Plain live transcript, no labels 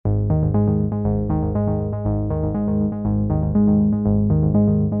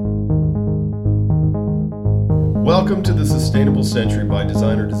Welcome to the Sustainable Century by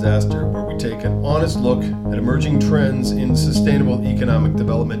Design or Disaster, where we take an honest look at emerging trends in sustainable economic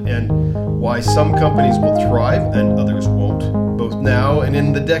development and why some companies will thrive and others won't, both now and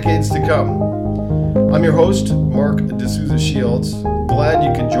in the decades to come. I'm your host, Marc de Sousa-Shields. Glad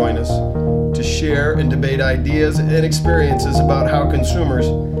you could join us to share and debate ideas and experiences about how consumers,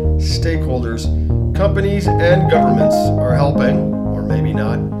 stakeholders, companies, and governments are helping, or maybe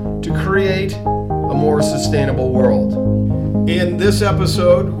not, to create a more sustainable world. In this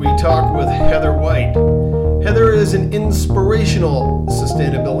episode, we talk with Heather White. Heather is an inspirational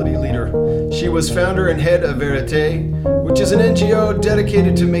sustainability leader. She was founder and head of Verité, which is an NGO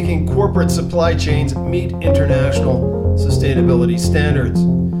dedicated to making corporate supply chains meet international sustainability standards.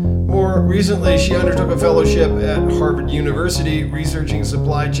 More recently, she undertook a fellowship at Harvard University researching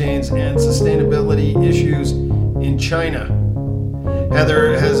supply chains and sustainability issues in China.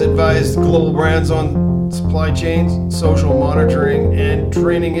 Heather has advised global brands on supply chains, social monitoring, and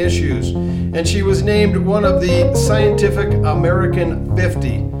training issues. And she was named one of the Scientific American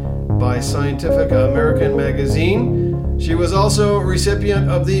 50 by Scientific American magazine. She was also a recipient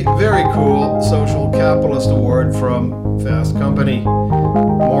of the very cool Social Capitalist Award from Fast Company.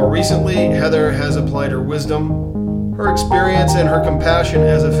 More recently, Heather has applied her wisdom, her experience, and her compassion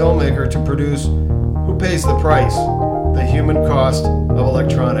as a filmmaker to produce Who Pays the Price? The Human Cost of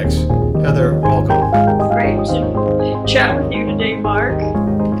Electronics. Heather, welcome. Great to chat with you today, Mark.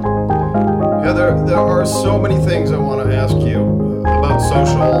 Heather, there are so many things I want to ask you about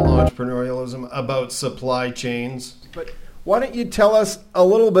social entrepreneurialism, about supply chains. But why don't you tell us a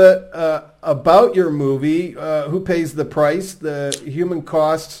little bit about your movie, Who Pays the Price? The Human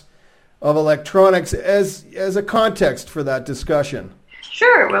Costs of Electronics, as a context for that discussion.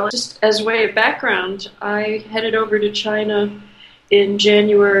 Sure. Well, just as a way of background, I headed over to China in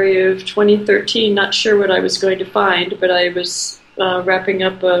January of 2013, not sure what I was going to find, but I was wrapping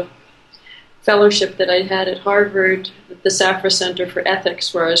up a fellowship that I had at Harvard, the Safra Center for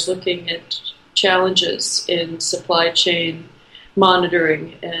Ethics, where I was looking at challenges in supply chain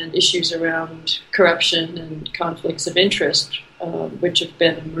monitoring and issues around corruption and conflicts of interest, which have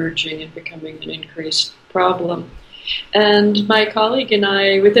been emerging and becoming an increased problem. And my colleague and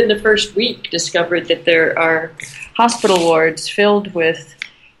I, within the first week, discovered that there are hospital wards filled with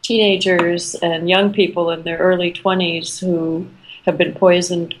teenagers and young people in their early 20s who have been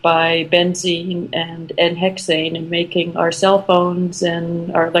poisoned by benzene and hexane in making our cell phones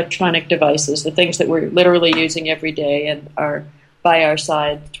and our electronic devices, the things that we're literally using every day and are by our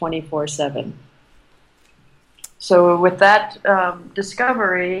side 24/7. So with that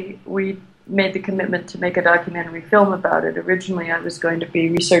discovery, we made the commitment to make a documentary film about it. Originally, I was going to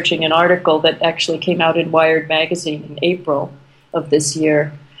be researching an article that actually came out in Wired magazine in April of this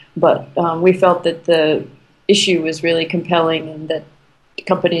year, but we felt that the issue was really compelling and that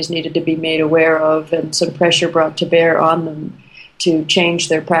companies needed to be made aware of and some pressure brought to bear on them to change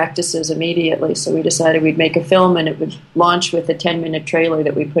their practices immediately. So we decided we'd make a film, and it would launch with a 10-minute trailer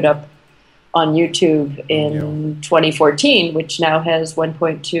that we put up on YouTube in 2014, which now has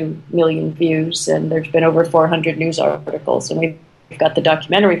 1.2 million views, and there's been over 400 news articles, and we've got the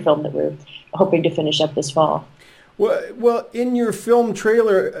documentary film that we're hoping to finish up this fall. Well, in your film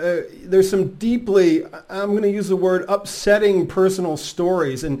trailer, there's some deeply, I'm going to use the word, upsetting personal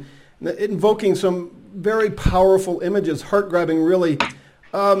stories, and invoking some very powerful images, heart-grabbing, really.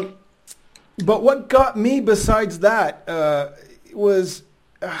 But what got me besides that was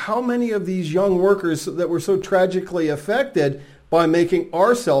how many of these young workers that were so tragically affected by making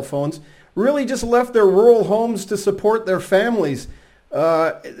our cell phones really just left their rural homes to support their families.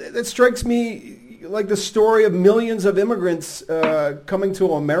 It strikes me like the story of millions of immigrants coming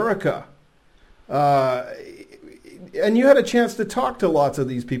to America. And you had a chance to talk to lots of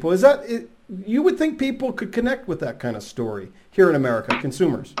these people. You would think people could connect with that kind of story here in America,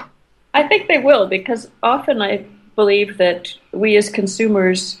 consumers? I think they will, because often I believe that we as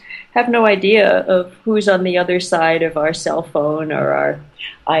consumers have no idea of who's on the other side of our cell phone or our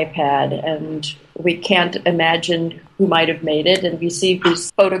iPad, and we can't imagine who might have made it. And we see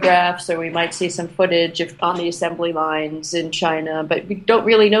these photographs, or we might see some footage on the assembly lines in China, but we don't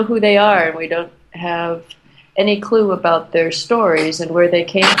really know who they are, and we don't have any clue about their stories and where they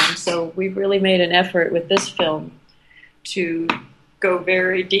came from. So we've really made an effort with this film to go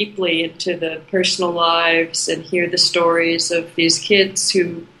very deeply into the personal lives and hear the stories of these kids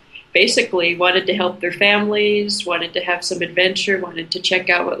who basically wanted to help their families, wanted to have some adventure, wanted to check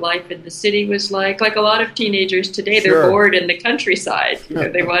out what life in the city was like. Like a lot of teenagers today, they're bored in the countryside.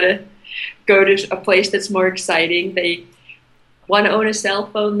 They want to go to a place that's more exciting. They want to own a cell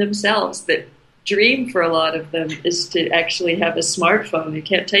phone themselves that dream for a lot of them is to actually have a smartphone. I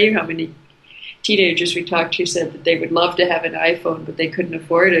can't tell you how many teenagers we talked to said that they would love to have an iPhone, but they couldn't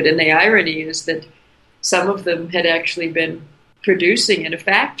afford it. And the irony is that some of them had actually been producing in a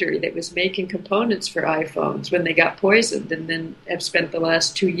factory that was making components for iPhones when they got poisoned, and then have spent the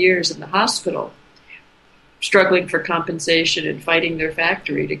last 2 years in the hospital struggling for compensation and fighting their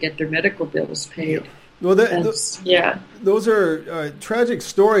factory to get their medical bills paid. Well, those are tragic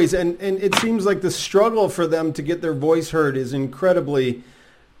stories, and it seems like the struggle for them to get their voice heard is incredibly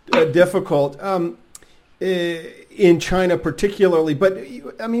difficult in China particularly. But,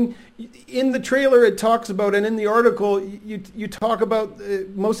 I mean, in the trailer it talks about, and in the article you talk about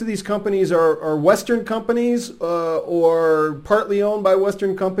most of these companies are Western companies or partly owned by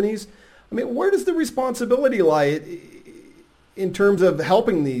Western companies. I mean, where does the responsibility lie in terms of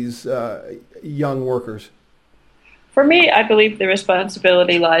helping these young workers? For me, I believe the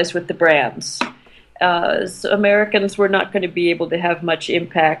responsibility lies with the brands. So Americans were not going to be able to have much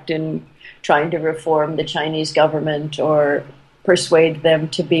impact in trying to reform the Chinese government or persuade them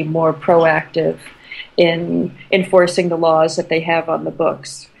to be more proactive in enforcing the laws that they have on the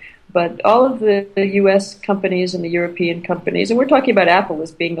books. But all of the U.S. companies and the European companies, and we're talking about Apple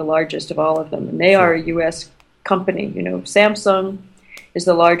as being the largest of all of them, and they are a U.S. company. You know, Samsung is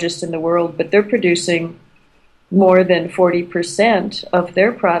the largest in the world, but they're producing more than 40% of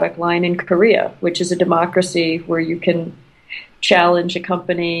their product line in Korea, which is a democracy where you can challenge a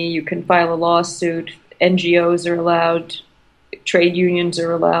company, you can file a lawsuit, NGOs are allowed, trade unions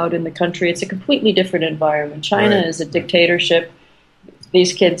are allowed in the country. It's a completely different environment. China is a dictatorship.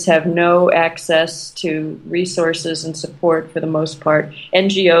 These kids have no access to resources and support for the most part.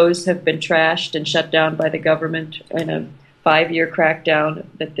 NGOs have been trashed and shut down by the government in a 5-year crackdown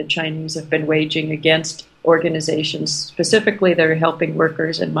that the Chinese have been waging against organizations, specifically that are helping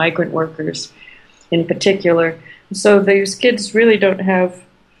workers and migrant workers in particular. So these kids really don't have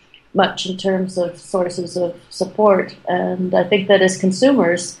much in terms of sources of support. And I think that as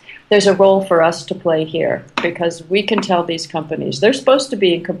consumers, there's a role for us to play here, because we can tell these companies they're supposed to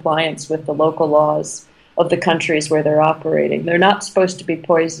be in compliance with the local laws of the countries where they're operating. They're not supposed to be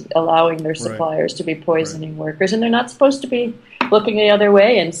allowing their suppliers to be poisoning workers, and they're not supposed to be looking the other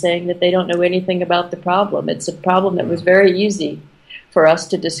way and saying that they don't know anything about the problem. It's a problem that was very easy for us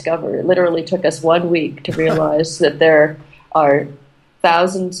to discover. It literally took us 1 week to realize that there are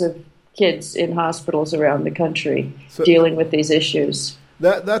thousands of kids in hospitals around the country dealing with these issues.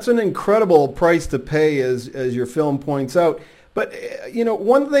 That's an incredible price to pay, as your film points out. But, you know,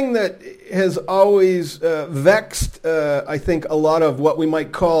 one thing that has always vexed, I think, a lot of what we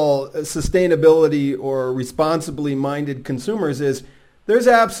might call sustainability or responsibly minded consumers is there's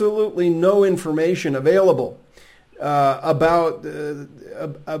absolutely no information available about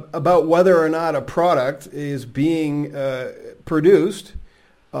whether or not a product is being produced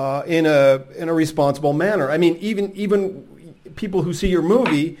in a responsible manner. I mean, even people who see your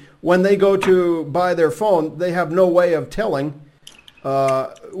movie, when they go to buy their phone, they have no way of telling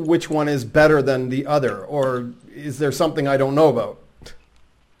which one is better than the other, or is there something I don't know about?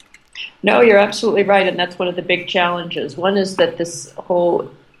 No, you're absolutely right, and that's one of the big challenges. One is that this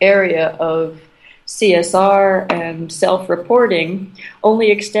whole area of CSR and self-reporting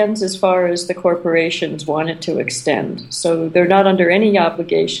only extends as far as the corporations want it to extend. So they're not under any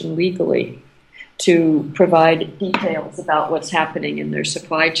obligation legally to provide details about what's happening in their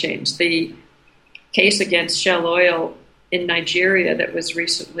supply chains. The case against Shell Oil in Nigeria that was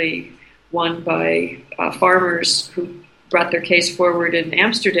recently won by farmers who brought their case forward in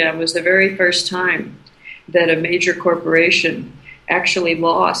Amsterdam was the very first time that a major corporation actually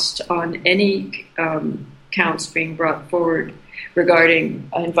lost on any counts being brought forward regarding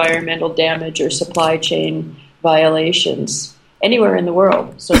environmental damage or supply chain violations anywhere in the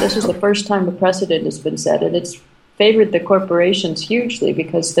world. So this is the first time a precedent has been set, and it's favored the corporations hugely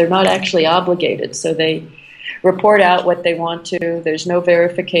because they're not actually obligated. So they report out what they want to. There's no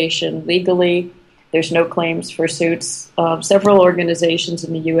verification legally. There's no claims for suits. Several organizations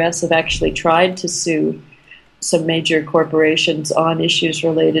in the U.S. have actually tried to sue some major corporations on issues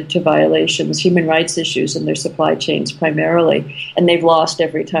related to violations, human rights issues in their supply chains primarily, and they've lost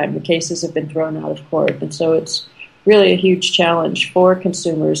every time. The cases have been thrown out of court. And so it's really a huge challenge for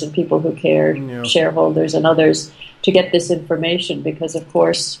consumers and people who care, shareholders and others, to get this information because, of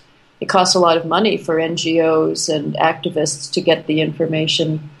course, it costs a lot of money for NGOs and activists to get the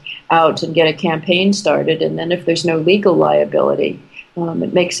information out and get a campaign started. And then if there's no legal liability,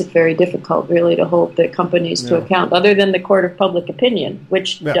 It makes it very difficult, really, to hold the companies to account, other than the court of public opinion,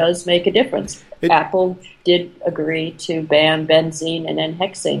 which does make a difference. Apple did agree to ban benzene and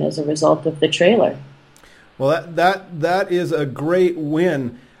N-hexane as a result of the trailer. Well, that is a great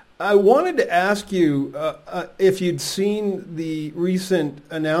win. I wanted to ask you if you'd seen the recent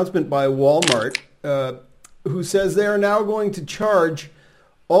announcement by Walmart, who says they are now going to charge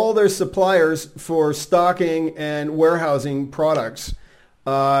all their suppliers for stocking and warehousing products.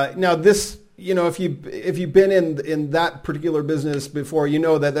 Now, this, if you've been in that particular business before, you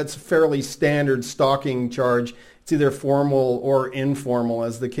know that that's fairly standard stocking charge. It's either formal or informal,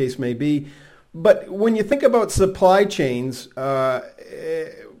 as the case may be. But when you think about supply chains, how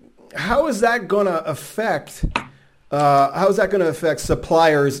is that going to affect? How is that going to affect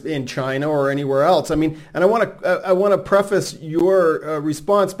suppliers in China or anywhere else? I mean, and I want to preface your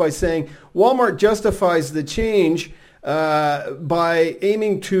response by saying Walmart justifies the change by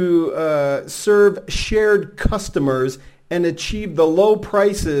aiming to serve shared customers and achieve the low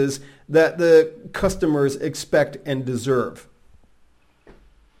prices that the customers expect and deserve.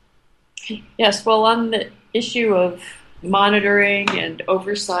 Yes, well, on the issue of monitoring and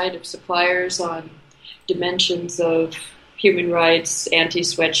oversight of suppliers on dimensions of human rights,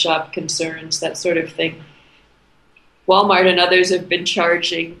 anti-sweatshop concerns, that sort of thing, Walmart and others have been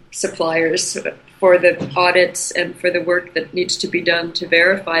charging suppliers for the audits and for the work that needs to be done to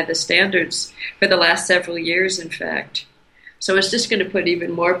verify the standards for the last several years, in fact. So it's just going to put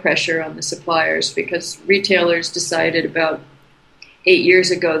even more pressure on the suppliers, because retailers decided about 8 years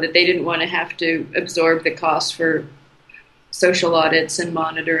ago that they didn't want to have to absorb the cost for social audits and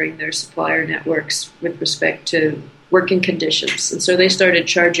monitoring their supplier networks with respect to working conditions. And so they started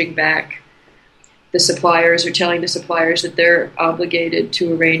charging back the suppliers, or telling the suppliers that they're obligated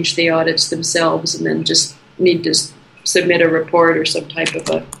to arrange the audits themselves and then just need to submit a report or some type of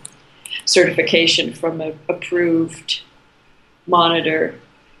a certification from an approved monitor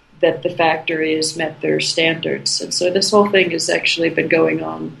that the factory has met their standards. And so this whole thing has actually been going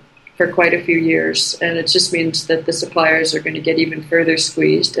on for quite a few years, and it just means that the suppliers are going to get even further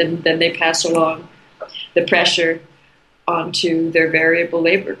squeezed, and then they pass along the pressure onto their variable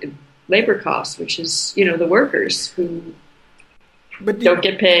labor costs, which is, the workers who don't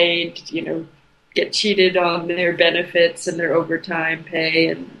get paid, get cheated on their benefits and their overtime pay,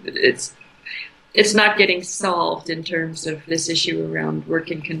 and it's not getting solved in terms of this issue around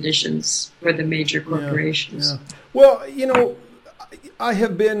working conditions for the major corporations. Yeah. Well, I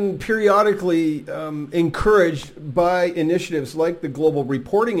have been periodically encouraged by initiatives like the Global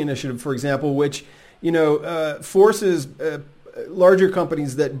Reporting Initiative, for example, which forces larger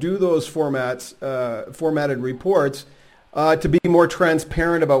companies that do those formatted reports to be more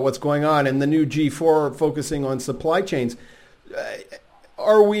transparent about what's going on, and the new G4 focusing on supply chains.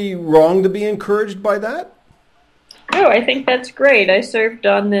 Are we wrong to be encouraged by that? No, I think that's great. I served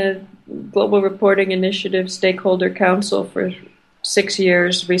on the Global Reporting Initiative Stakeholder Council for 6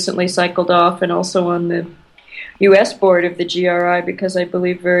 years, recently cycled off, and also on the U.S. board of the GRI, because I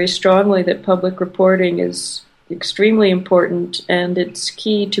believe very strongly that public reporting is extremely important, and it's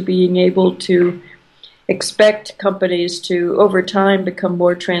key to being able to expect companies to, over time, become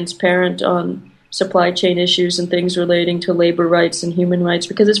more transparent on supply chain issues and things relating to labor rights and human rights,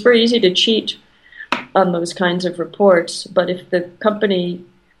 because it's very easy to cheat on those kinds of reports. But if the company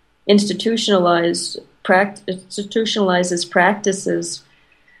institutionalizes practices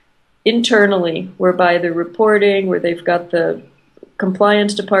internally, whereby the reporting, where they've got the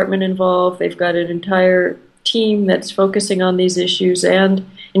compliance department involved, they've got an entire team that's focusing on these issues, and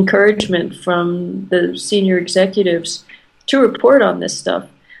encouragement from the senior executives to report on this stuff,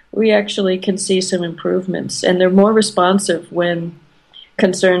 we actually can see some improvements. And they're more responsive when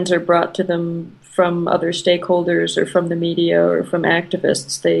concerns are brought to them from other stakeholders or from the media or from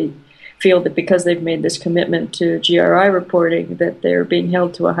activists. They feel that because they've made this commitment to GRI reporting, that they're being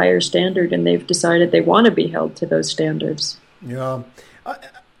held to a higher standard, and they've decided they want to be held to those standards. Yeah.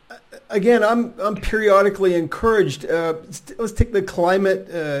 Again, I'm periodically encouraged. Let's take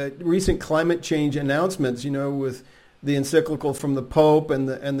the recent climate change announcements, with the encyclical from the Pope and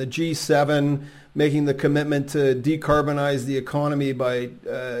the G7 making the commitment to decarbonize the economy by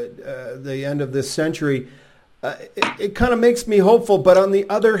the end of this century. It kind of makes me hopeful, but on the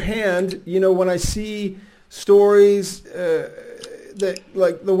other hand, when I see stories that,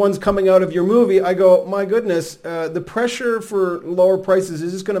 like the ones coming out of your movie, I go, my goodness, the pressure for lower prices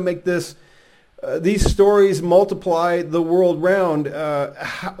is just going to make these stories multiply the world round.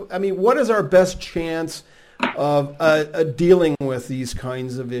 What is our best chance of dealing with these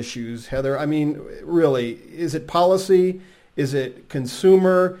kinds of issues, Heather? Really, is it policy? Is it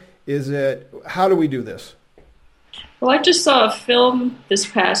consumer? How do we do this? Well, I just saw a film this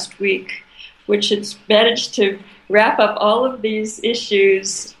past week which has managed to wrap up all of these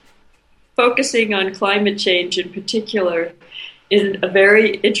issues, focusing on climate change in particular, in a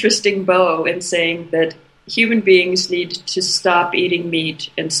very interesting bow, and saying that human beings need to stop eating meat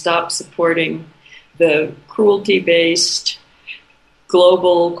and stop supporting the cruelty-based,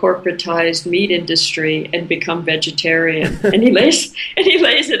 global, corporatized meat industry and become vegetarian. And he lays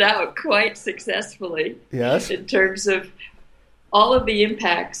it out quite successfly. Yes. In terms of all of the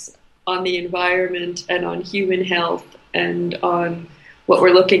impacts on the environment and on human health and on what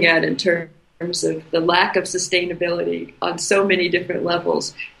we're looking at in terms of the lack of sustainability on so many different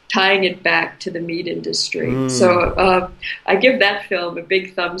levels, tying it back to the meat industry. So I give that film a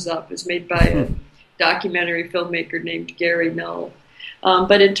big thumbs up. It's made by a documentary filmmaker named Gary Null.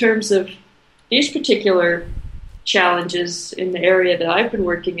 But in terms of these particular challenges in the area that I've been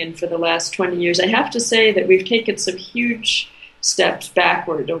working in for the last 20 years, I have to say that we've taken some huge steps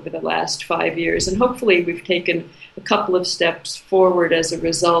backward over the last 5 years, and hopefully we've taken a couple of steps forward as a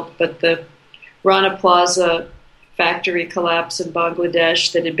result. But the Rana Plaza factory collapse in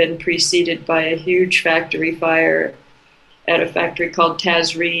Bangladesh that had been preceded by a huge factory fire at a factory called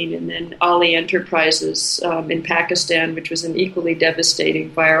Tazreen, and then Ali Enterprises in Pakistan, which was an equally devastating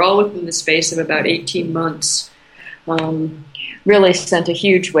fire, all within the space of about 18 months, really sent a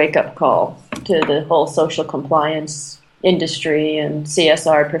huge wake-up call to the whole social compliance industry and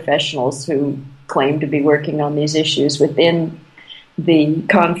CSR professionals who claim to be working on these issues within the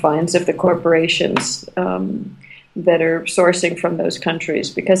confines of the corporations that are sourcing from those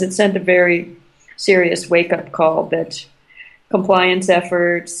countries, because it sent a very serious wake-up call that compliance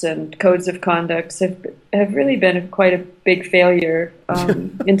efforts and codes of conduct have really been quite a big failure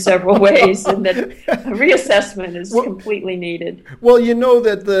in several ways, and that a reassessment is completely needed. Well, you know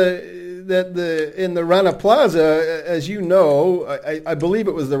that in the Rana Plaza, as you know, I believe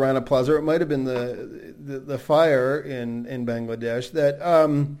it was the Rana Plaza, or it might have been the fire in Bangladesh, that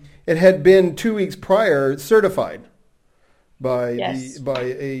it had been 2 weeks prior certified by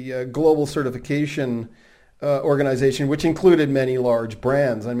a global certification organization, which included many large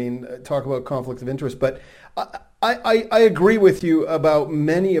brands. I mean, talk about conflict of interest. But I agree with you about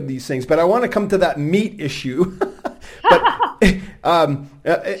many of these things. But I want to come to that meat issue. But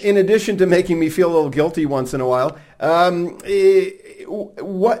in addition to making me feel a little guilty once in a while,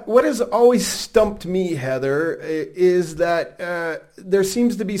 what has always stumped me, Heather, is that there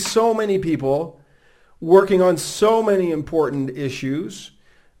seems to be so many people working on so many important issues,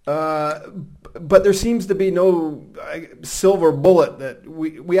 but there seems to be no silver bullet that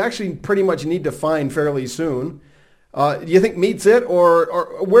we actually pretty much need to find fairly soon. Do you think meat's it,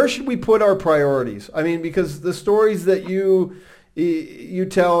 or where should we put our priorities? I mean, because the stories that you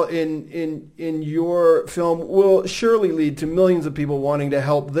tell in your film will surely lead to millions of people wanting to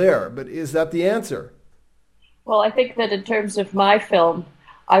help there. But is that the answer? Well, I think that in terms of my film,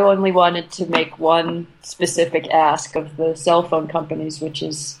 I only wanted to make one specific ask of the cell phone companies, which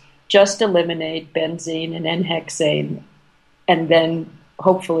is just eliminate benzene and N-hexane, and then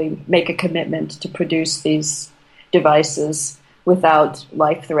hopefully make a commitment to produce these devices without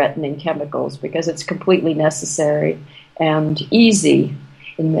life-threatening chemicals, because it's completely necessary and easy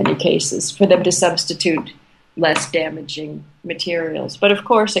in many cases for them to substitute less damaging materials. But of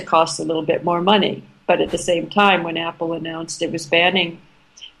course it costs a little bit more money. But at the same time, when Apple announced it was banning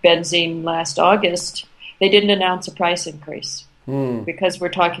benzene last August, they didn't announce a price increase. Because we're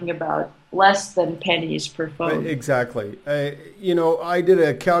talking about less than pennies per phone. Exactly. I did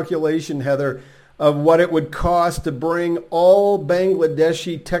a calculation, Heather, of what it would cost to bring all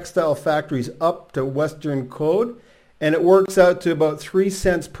Bangladeshi textile factories up to Western code, and it works out to about 3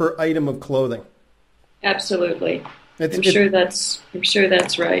 cents per item of clothing. Absolutely. I'm sure that's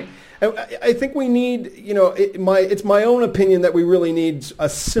right. I think we need, it's my own opinion that we really need a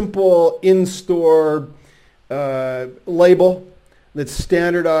simple in-store label that's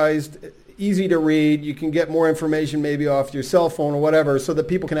standardized, easy to read. You can get more information maybe off your cell phone or whatever, so that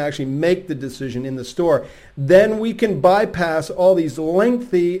people can actually make the decision in the store. Then we can bypass all these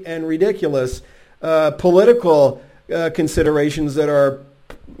lengthy and ridiculous political considerations that are,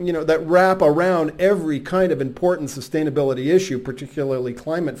 that wrap around every kind of important sustainability issue, particularly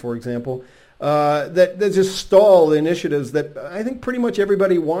climate, for example, that just stall initiatives that I think pretty much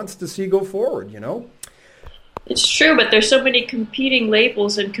everybody wants to see go forward, It's true, but there's so many competing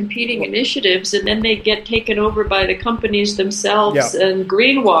labels and competing initiatives, and then they get taken over by the companies themselves and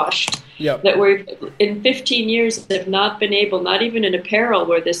greenwashed. That we're in 15 years have not been able, not even in apparel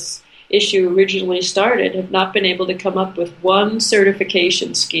where this issue originally started, have not been able to come up with one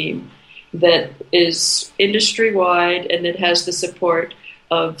certification scheme that is industry-wide and that has the support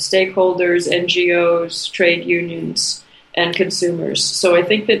of stakeholders, NGOs, trade unions, and consumers. So I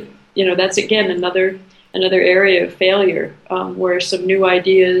think that, that's again another area of failure where some new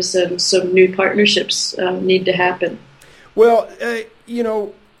ideas and some new partnerships need to happen. Well,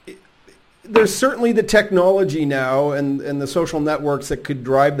 there's certainly the technology now and the social networks that could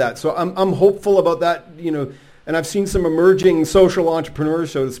drive that. So I'm hopeful about that, and I've seen some emerging social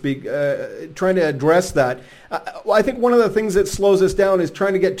entrepreneurs, so to speak, trying to address that. I think one of the things that slows us down is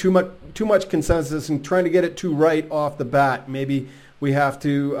trying to get too much consensus and trying to get it too right off the bat. Maybe we have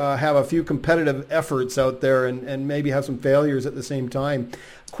to have a few competitive efforts out there and maybe have some failures at the same time.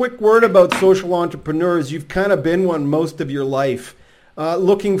 Quick word about social entrepreneurs. You've kind of been one most of your life.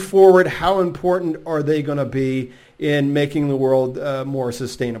 Looking forward, how important are they going to be in making the world more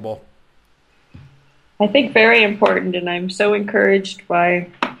sustainable? I think very important, and I'm so encouraged by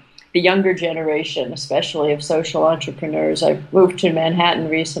the younger generation, especially of social entrepreneurs. I've moved to Manhattan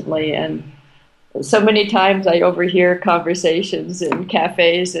recently, and so many times I overhear conversations in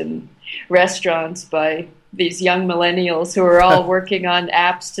cafes and restaurants by these young millennials who are all working on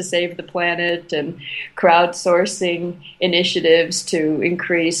apps to save the planet and crowdsourcing initiatives to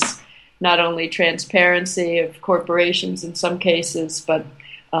increase not only transparency of corporations in some cases, but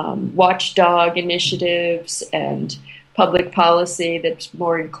watchdog initiatives and public policy that's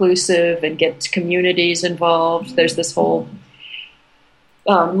more inclusive and gets communities involved. There's this whole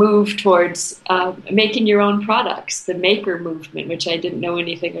move towards making your own products, the maker movement, which I didn't know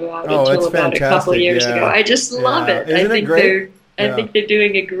anything about until about a couple of years ago. I just love it. Isn't I think it great? I think they're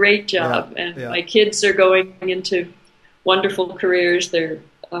doing a great job, and my kids are going into wonderful careers. They're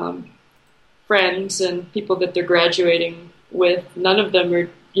friends and people that they're graduating with. None of them are,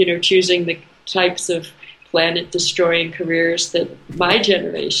 choosing the types of planet-destroying careers that my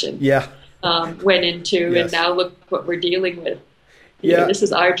generation went into, and now look what we're dealing with. This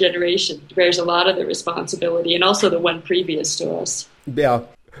is our generation. Bears a lot of the responsibility, and also the one previous to us. Yeah.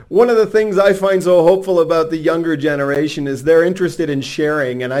 One of the things I find so hopeful about the younger generation is they're interested in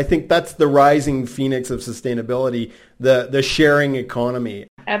sharing, and I think that's the rising phoenix of sustainability, the sharing economy.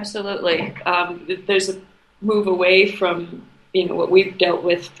 Absolutely. There's a move away from what we've dealt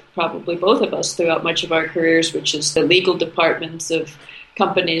with, probably both of us, throughout much of our careers, which is the legal departments of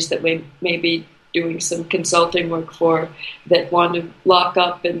companies that we may be doing some consulting work for, that want to lock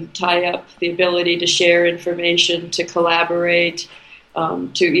up and tie up the ability to share information, to collaborate,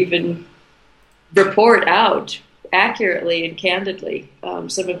 to even report out accurately and candidly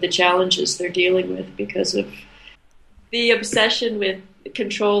some of the challenges they're dealing with because of the obsession with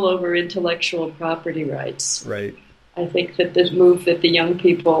control over intellectual property rights. Right. I think that the move that the young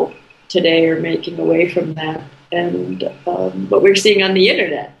people today are making away from that, and what we're seeing on the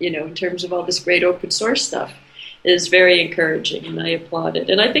internet, in terms of all this great open source stuff, is very encouraging, and I applaud it.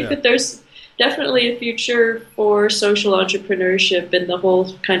 And I think that there's definitely a future for social entrepreneurship in the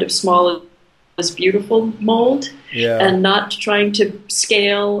whole kind of small is beautiful mold, and not trying to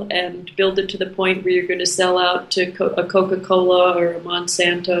scale and build it to the point where you're going to sell out to a Coca-Cola or a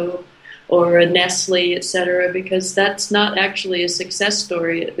Monsanto or a Nestle, et cetera, because that's not actually a success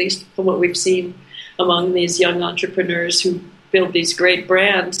story, at least from what we've seen among these young entrepreneurs who build these great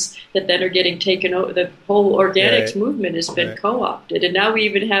brands that then are getting taken over. The whole organics movement has been co-opted, and now we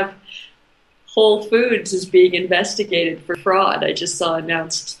even have Whole Foods is being investigated for fraud. I just saw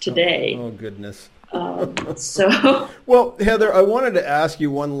announced today. Oh goodness. Well, Heather, I wanted to ask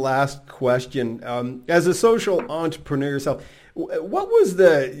you one last question. As a social entrepreneur yourself, what was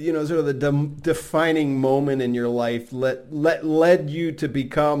the, sort of the defining moment in your life that led you to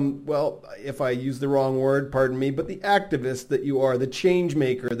become, well, if I use the wrong word, pardon me, but the activist that you are, the change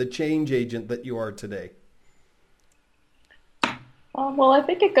maker, the change agent that you are today? Well, I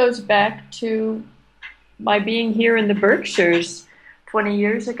think it goes back to my being here in the Berkshires 20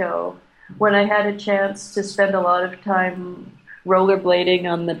 years ago, when I had a chance to spend a lot of time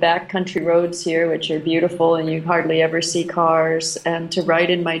rollerblading on the backcountry roads here, which are beautiful and you hardly ever see cars, and to write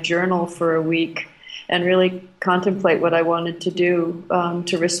in my journal for a week and really contemplate what I wanted to do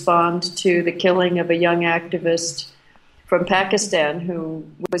to respond to the killing of a young activist from Pakistan who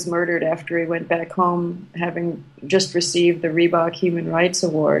was murdered after he went back home, having just received the Reebok Human Rights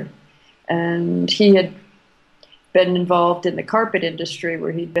Award. And he had been involved in the carpet industry,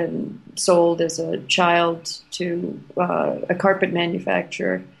 where he'd been sold as a child to a carpet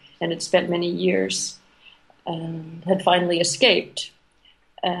manufacturer and had spent many years and had finally escaped.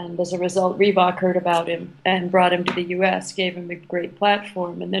 And as a result, Reebok heard about him and brought him to the U.S., gave him a great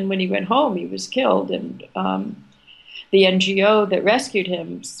platform. And then when he went home, he was killed. And the NGO that rescued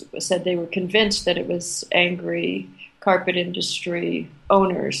him said they were convinced that it was angry carpet industry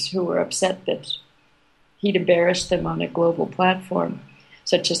owners who were upset that he'd embarrassed them on a global platform,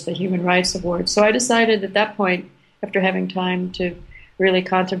 such as the Human Rights Awards. So I decided at that point, after having time to really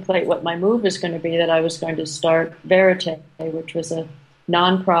contemplate what my move was going to be, that I was going to start Verite, which was a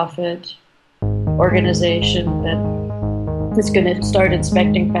nonprofit organization that was going to start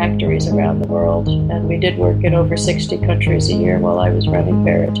inspecting factories around the world. And we did work in over 60 countries a year while I was running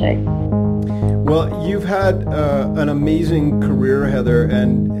Verite. Well, you've had an amazing career, Heather,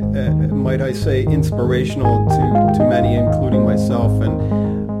 and might I say inspirational to many, including myself. And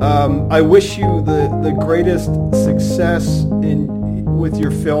I wish you the greatest success with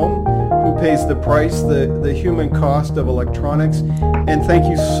your film, Who Pays the Price, the human cost of electronics. And thank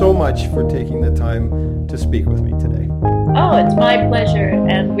you so much for taking the time to speak with me today. Oh, it's my pleasure.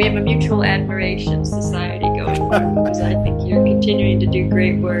 And we have a mutual admiration society going on because I think you're continuing to do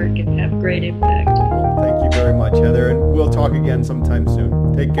great work and have great impact. Thank you very much, Heather. And we'll talk again sometime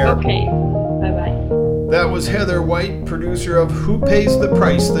soon. Take care. Okay. Bye-bye. That was Heather White, producer of Who Pays the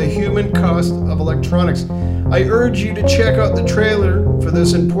Price, the human cost of electronics. I urge you to check out the trailer for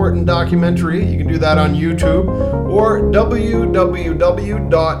this important documentary. You can do that on YouTube or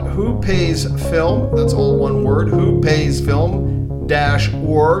www.whopaysfilm, that's all one word,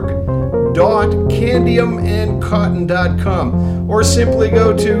 whopaysfilm-org.candiumandcotton.com, or simply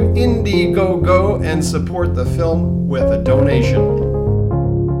go to Indiegogo and support the film with a donation.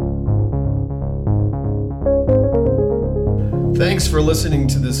 Thanks for listening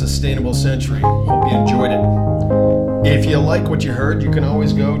to The Sustainable Century. Hope you enjoyed it. If you like what you heard, you can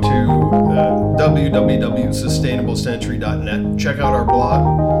always go to www.sustainablecentury.net. Check out our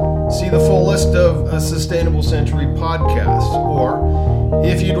blog. See the full list of Sustainable Century podcasts. Or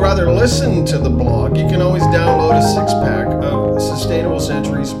if you'd rather listen to the blog, you can always download a 6-pack of Sustainable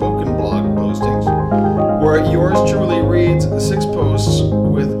Century spoken blog postings, where yours truly reads 6 posts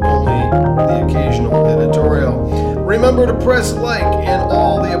with only the occasional editorial. Remember to press like in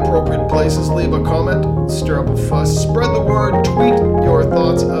all the appropriate places, leave a comment, stir up a fuss, spread the word, tweet your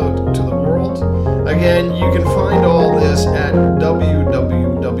thoughts out to the world. Again, you can find all this at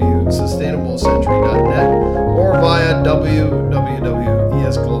www.sustainablecentury.net or via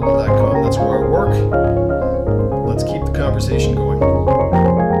www.esglobal.com. That's where I work. Let's keep the conversation going.